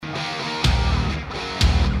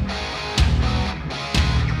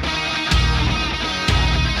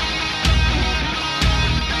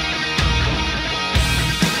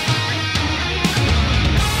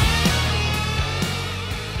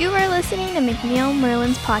McNeil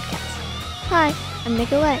Merlin's podcast. Hi, I'm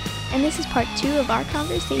Nicolette, and this is part 2 of our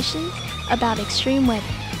conversations about extreme weather.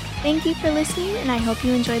 Thank you for listening, and I hope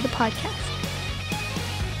you enjoy the podcast.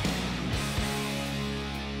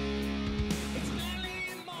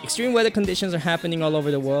 Extreme weather conditions are happening all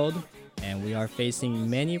over the world, and we are facing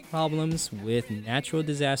many problems with natural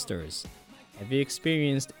disasters. Have you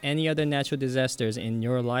experienced any other natural disasters in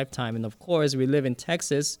your lifetime? And of course, we live in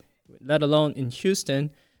Texas, let alone in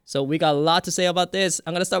Houston. So we got a lot to say about this.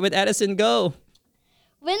 I'm going to start with Addison. Go.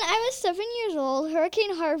 When I was 7 years old,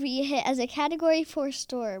 Hurricane Harvey hit as a Category 4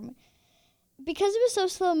 storm. Because it was so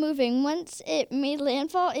slow moving, once it made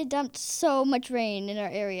landfall, it dumped so much rain in our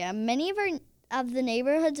area. Many of the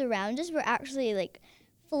neighborhoods around us were actually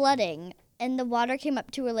flooding, and the water came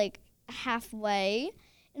up to halfway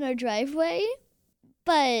in our driveway.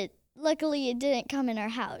 But luckily, it didn't come in our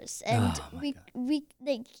house, and we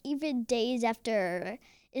even days after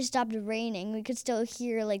it stopped raining, we could still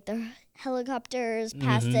hear the helicopters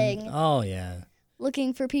passing. Oh yeah,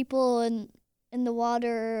 looking for people in the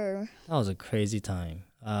water. That was a crazy time.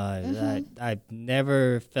 I've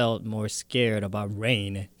never felt more scared about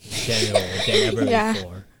rain in general than ever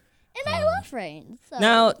before. And I love rain. So.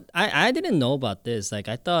 Now, I didn't know about this. I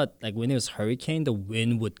thought when it was hurricane, the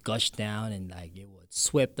wind would gush down and it would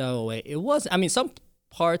sweep that away. It was, some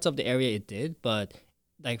parts of the area it did, but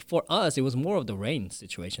for us, it was more of the rain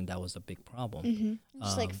situation that was a big problem. Mm-hmm.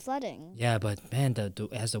 Just flooding. Yeah, but man,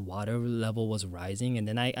 as the water level was rising, and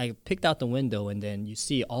then I picked out the window, and then you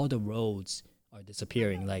see all the roads are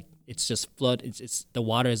disappearing. It's just flood. It's the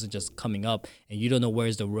water isn't just coming up, and you don't know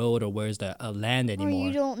where's the road or where's the land anymore. Or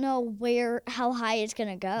you don't know how high it's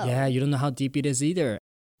gonna go. Yeah, you don't know how deep it is either.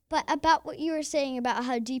 But about what you were saying about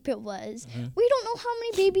how deep it was, we don't know how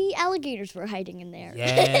many baby alligators were hiding in there.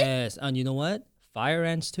 Yes, and you know what? Fire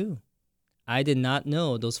ants too. I did not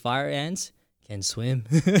know those fire ants can swim.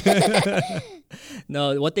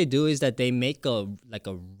 No, what they do is that they make a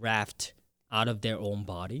raft out of their own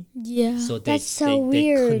body. Yeah, so that's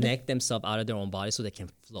weird. They connect themselves out of their own body so they can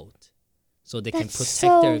float. So they can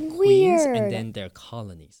protect their queens and then their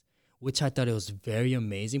colonies, which I thought it was very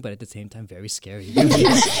amazing, but at the same time, very scary.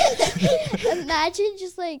 Imagine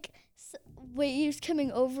just waves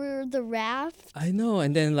coming over the raft. I know,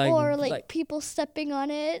 and then or people stepping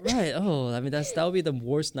on it. Right. Oh, that would be the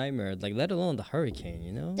worst nightmare. Let alone the hurricane.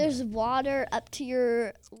 You know. There's water up to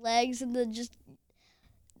your legs, and then just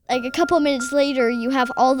a couple minutes later, you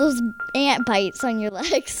have all those ant bites on your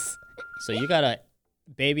legs. So you got a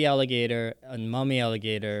baby alligator, a mommy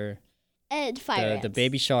alligator, and fire ants. The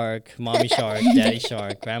baby shark, mommy shark, daddy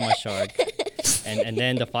shark, grandma shark, and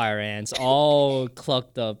then the fire ants, all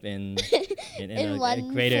clucked up in a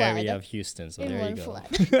greater area of Houston. So there you go.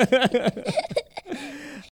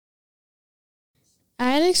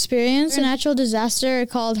 I had experienced a natural disaster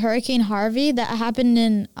called Hurricane Harvey that happened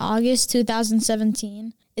in August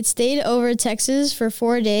 2017. It stayed over Texas for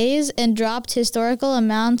 4 days and dropped historical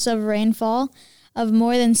amounts of rainfall of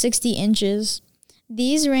more than 60 inches.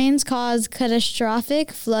 These rains caused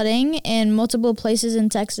catastrophic flooding in multiple places in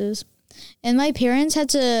Texas. And my parents had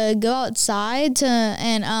to go outside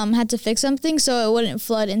and had to fix something so it wouldn't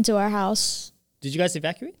flood into our house. Did you guys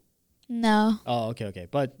evacuate? No. Oh, okay.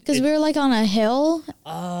 But because we were on a hill.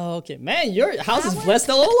 Oh, okay. Man, your house is blessed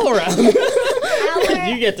all around.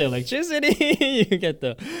 You get the electricity. You get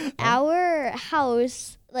the... Our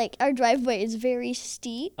house, our driveway is very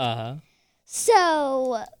steep. Uh-huh.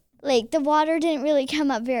 So, the water didn't really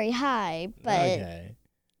come up very high, but... Okay.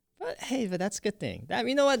 But hey, that's a good thing.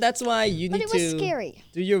 You know what? That's why you need to scary.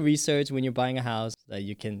 Do your research when you're buying a house that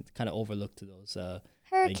you can kind of overlook to those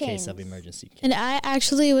in case of emergency. And I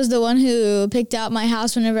actually was the one who picked out my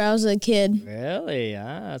house whenever I was a kid. Really?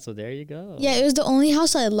 So there you go. Yeah, it was the only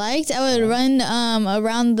house I liked. I would run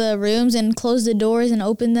around the rooms and close the doors and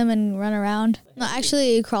open them and run around. No,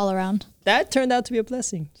 actually crawl around. That turned out to be a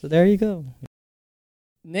blessing. So there you go.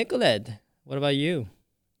 Nicolette, what about you?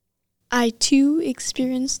 I too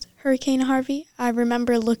experienced Hurricane Harvey. I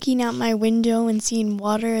remember looking out my window and seeing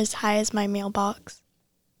water as high as my mailbox.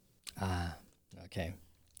 Okay.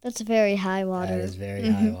 That's very high water. That is very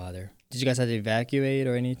high water. Did you guys have to evacuate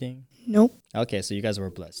or anything? Nope. Okay, so you guys were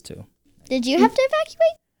blessed too. Did you have to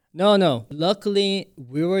evacuate? No. Luckily,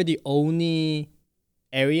 we were the only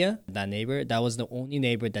area, that was the only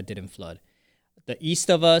neighbor that didn't flood. The east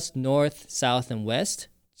of us, north, south, and west,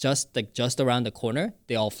 just around the corner,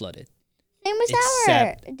 they all flooded. Same as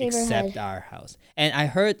our neighborhood. Except our house. And I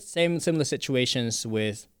heard similar situations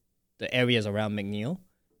with the areas around McNeil,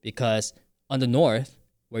 because on the north,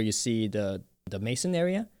 where you see the Mason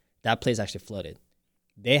area, that place actually flooded.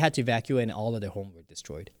 They had to evacuate and all of their homes were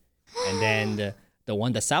destroyed. And then the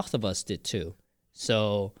one that's south of us did too.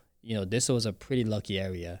 So, this was a pretty lucky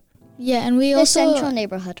area. Yeah, and we The also central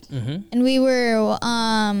neighborhood. and we were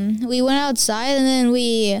we went outside, and then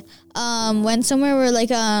we went somewhere where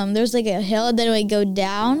there's like a hill that would go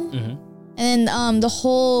down. And then the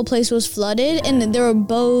whole place was flooded, and there were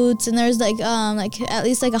boats, and there's like at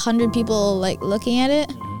least 100 people looking at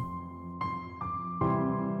it.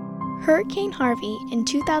 Hurricane Harvey in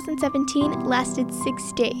 2017 lasted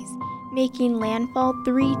 6 days, making landfall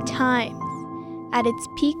 3 times. At its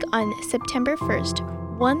peak on September 1st,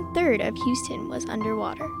 1/3 of Houston was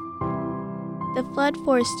underwater. The flood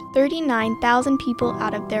forced 39,000 people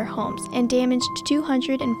out of their homes and damaged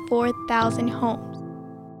 204,000 homes.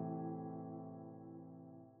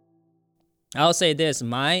 I'll say this,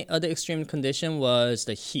 my other extreme condition was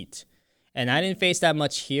the heat. And I didn't face that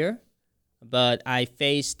much here, but I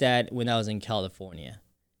faced that when I was in California.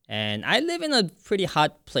 And I live in a pretty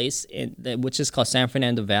hot place, which is called San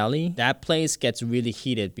Fernando Valley. That place gets really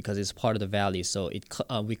heated because it's part of the valley, so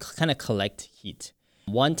we kind of collect heat.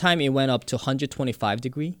 One time it went up to 125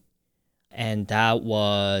 degree, and that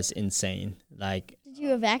was insane. Did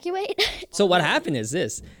you evacuate? So what happened is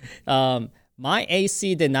this. My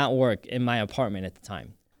AC did not work in my apartment at the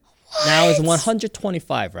time. What? Now it's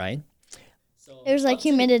 125, right? There's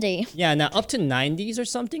humidity. Yeah, now up to 90s or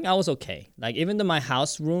something, I was okay. Even though my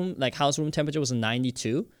house room temperature was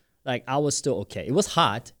 92, I was still okay. It was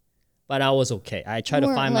hot, but I was okay. I tried to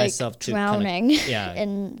find myself to drowning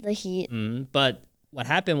in the heat. But what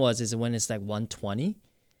happened is when it's 120,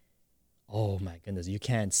 oh my goodness, you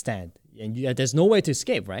can't stand. And there's no way to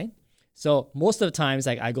escape, right? So most of the times,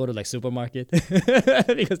 I go to supermarket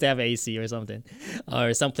because they have AC or something,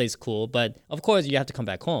 or someplace cool. But of course, you have to come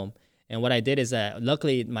back home. And what I did is that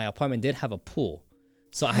luckily my apartment did have a pool,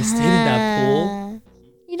 so I stayed in that pool.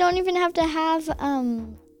 You don't even have to have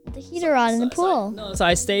the heater on in the pool. So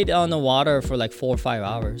I stayed on the water for 4 or 5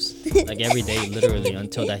 hours, every day, literally,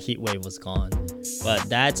 until that heat wave was gone. But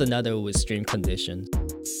that's another extreme condition.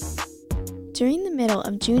 During the middle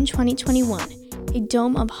of June 2021, a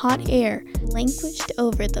dome of hot air languished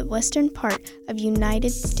over the western part of United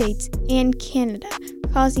States and Canada,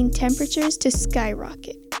 causing temperatures to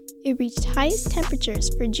skyrocket. It reached highest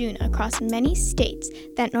temperatures for June across many states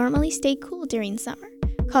that normally stay cool during summer,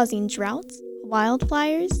 causing droughts,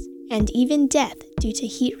 wildfires, and even death due to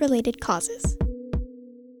heat-related causes.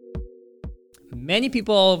 Many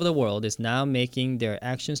people all over the world is now making their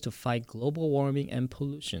actions to fight global warming and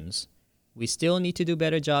pollutions. We still need to do a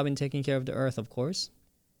better job in taking care of the earth, of course.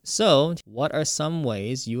 So, what are some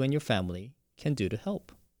ways you and your family can do to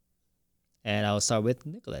help? And I'll start with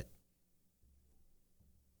Nicolette.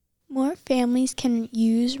 More families can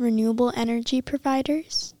use renewable energy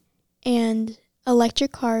providers and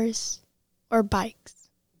electric cars or bikes.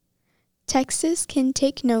 Texas can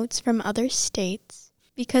take notes from other states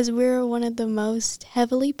because we're one of the most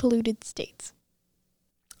heavily polluted states.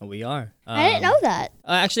 We are. I didn't know that.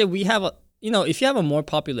 Actually, we have if you have more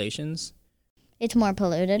populations, It's more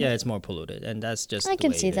polluted. yeah, it's more polluted, and that's just I the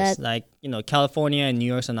can way see it is. that. California and New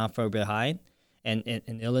York are not far behind, and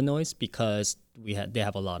in Illinois because they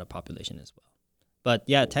have a lot of population as well. But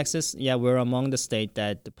yeah, Texas, we're among the state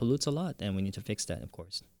that pollutes a lot, and we need to fix that, of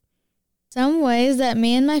course. Some ways that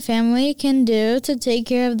me and my family can do to take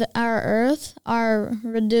care of our earth are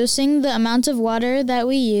reducing the amount of water that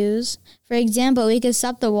we use. For example, we could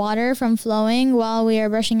stop the water from flowing while we are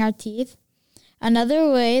brushing our teeth. Another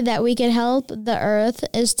way that we could help the earth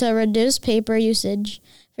is to reduce paper usage.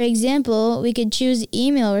 For example, we could choose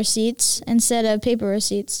email receipts instead of paper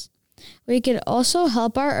receipts. We could also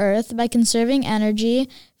help our earth by conserving energy,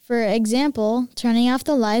 for example, turning off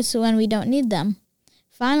the lights when we don't need them.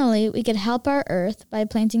 Finally, we could help our earth by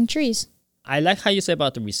planting trees. I like how you say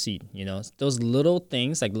about the receipt, those little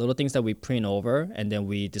things that we print over and then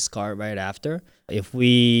we discard right after. If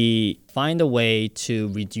we find a way to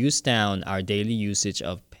reduce down our daily usage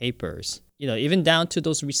of papers, even down to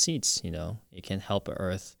those receipts, it can help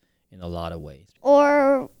Earth in a lot of ways.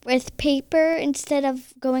 Or with paper, instead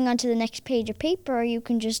of going on to the next page of paper, you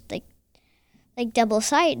can just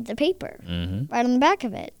double-side the paper right on the back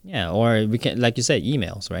of it. Yeah, or we can, like you said,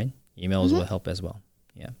 emails, right? Emails will help as well.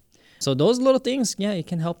 Yeah. So those little things, it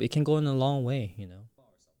can help. It can go in a long way,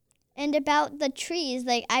 And about the trees,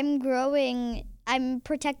 I'm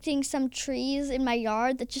protecting some trees in my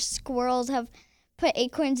yard that just squirrels have put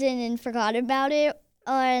acorns in and forgot about it.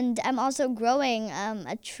 And I'm also growing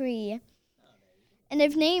a tree. And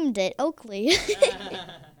I've named it Oakley.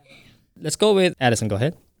 Let's go with Addison. Go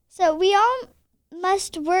ahead. So we all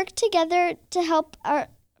must work together to help our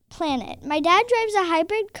planet. My dad drives a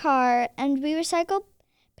hybrid car, and we recycle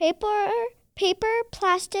paper,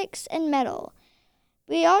 plastics, and metal.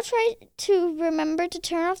 We all try to remember to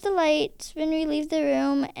turn off the lights when we leave the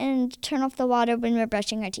room and turn off the water when we're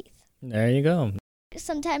brushing our teeth. There you go.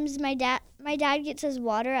 Sometimes my dad gets us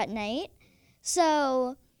water at night,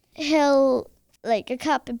 so he'll a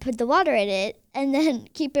cup and put the water in it and then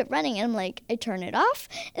keep it running, and I'm like, I turn it off,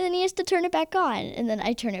 and then he has to turn it back on, and then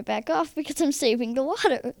I turn it back off because I'm saving the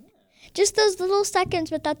water. Just those little seconds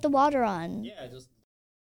without the water on.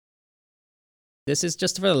 This is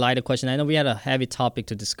just for the lighter question. I know we had a heavy topic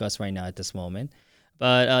to discuss right now at this moment,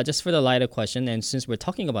 but just for the lighter question, and since we're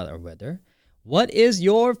talking about our weather, what is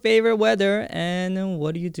your favorite weather, and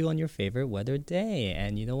what do you do on your favorite weather day?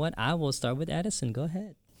 And you know what? I will start with Addison. Go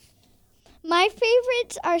ahead. My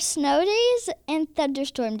favorites are snow days and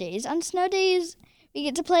thunderstorm days. On snow days, we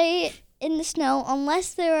get to play in the snow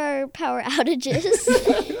unless there are power outages.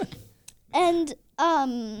 And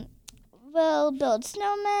we'll build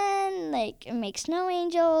snowmen, make snow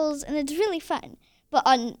angels, and it's really fun. But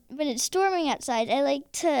when it's storming outside, I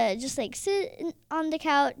like to just sit on the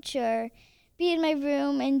couch or be in my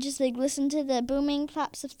room and just listen to the booming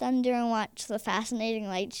claps of thunder and watch the fascinating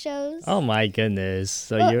light shows. Oh my goodness!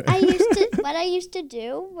 So what I used to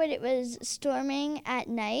do when it was storming at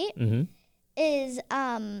night is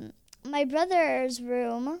my brother's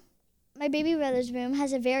room. My baby brother's room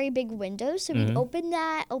has a very big window, so we'd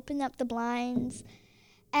open up the blinds,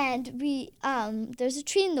 and there's a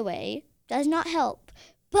tree in the way. Does not help,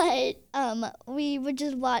 but we would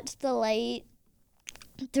just watch the light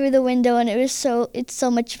through the window, and it's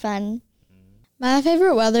so much fun. My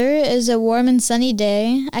favorite weather is a warm and sunny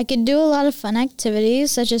day. I could do a lot of fun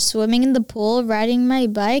activities such as swimming in the pool, riding my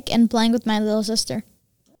bike, and playing with my little sister.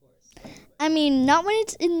 I mean, not when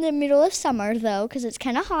it's in the middle of summer, though, because it's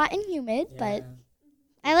kind of hot and humid, but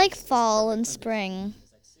I like fall and spring,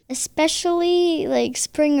 especially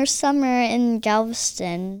spring or summer in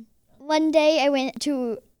Galveston. One day I went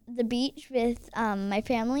to the beach with my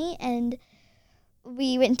family, and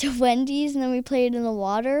we went to Wendy's, and then we played in the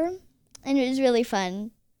water, and it was really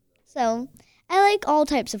fun. So I like all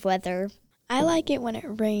types of weather. I like it when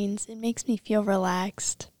it rains. It makes me feel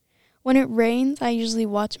relaxed. When it rains, I usually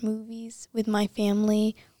watch movies with my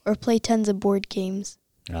family or play tons of board games.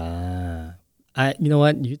 You know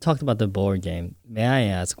what? You talked about the board game. May I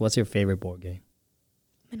ask, what's your favorite board game?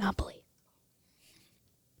 Monopoly.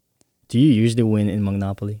 Do you usually win in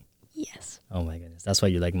Monopoly? Yes. Oh my goodness. That's why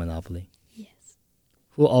you like Monopoly. Yes.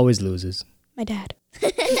 Who always loses? My dad.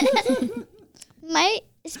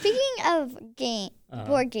 Speaking of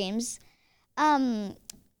board games,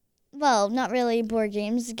 well, not really board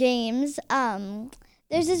games,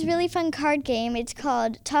 there's this really fun card game. It's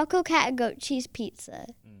called Taco Cat Goat Cheese Pizza.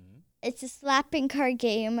 Mm-hmm. It's a slapping card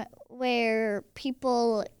game where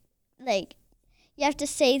people, you have to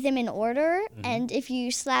say them in order, and if you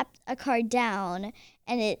slap a card down,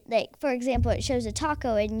 and it, for example, it shows a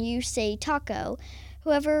taco, and you say taco,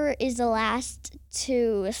 whoever is the last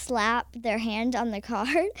to slap their hand on the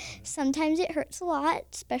card, sometimes it hurts a lot,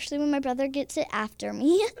 especially when my brother gets it after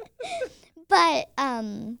me. But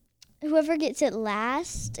whoever gets it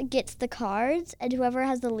last gets the cards, and whoever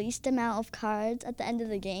has the least amount of cards at the end of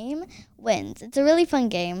the game wins. It's a really fun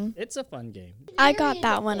game. It's a fun game. I got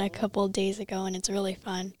that one a couple days ago, and it's really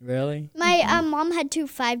fun. Really? My mom had 2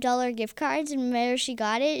 $5 gift cards, and where she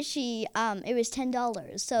got it, it was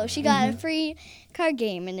 $10. So she got a free card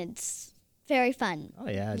game, and it's very fun. Oh,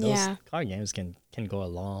 yeah. Those card games can go a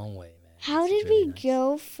long way. How did we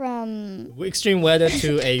go from extreme weather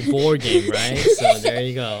to a board game, right? So there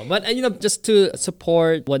you go. But, just to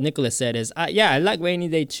support what Nicholas said is, I like rainy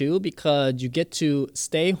day too, because you get to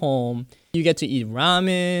stay home. You get to eat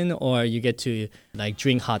ramen, or you get to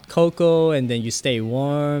drink hot cocoa, and then you stay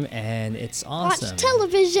warm, and it's awesome. Watch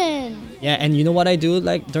television. Yeah, and you know what I do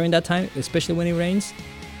during that time, especially when it rains?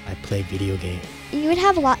 I play video games. You would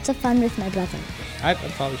have lots of fun with my brother. I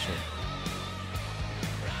probably should.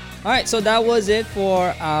 All right, so that was it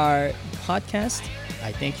for our podcast.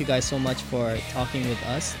 I thank you guys so much for talking with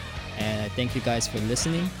us, and I thank you guys for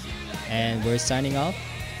listening. And we're signing off.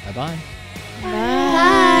 Bye-bye.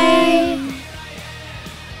 Bye.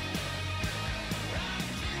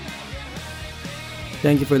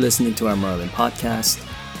 Thank you for listening to our Merlin podcast.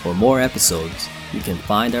 For more episodes, you can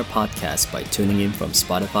find our podcast by tuning in from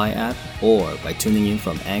Spotify app or by tuning in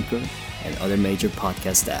from Anchor and other major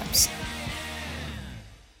podcast apps.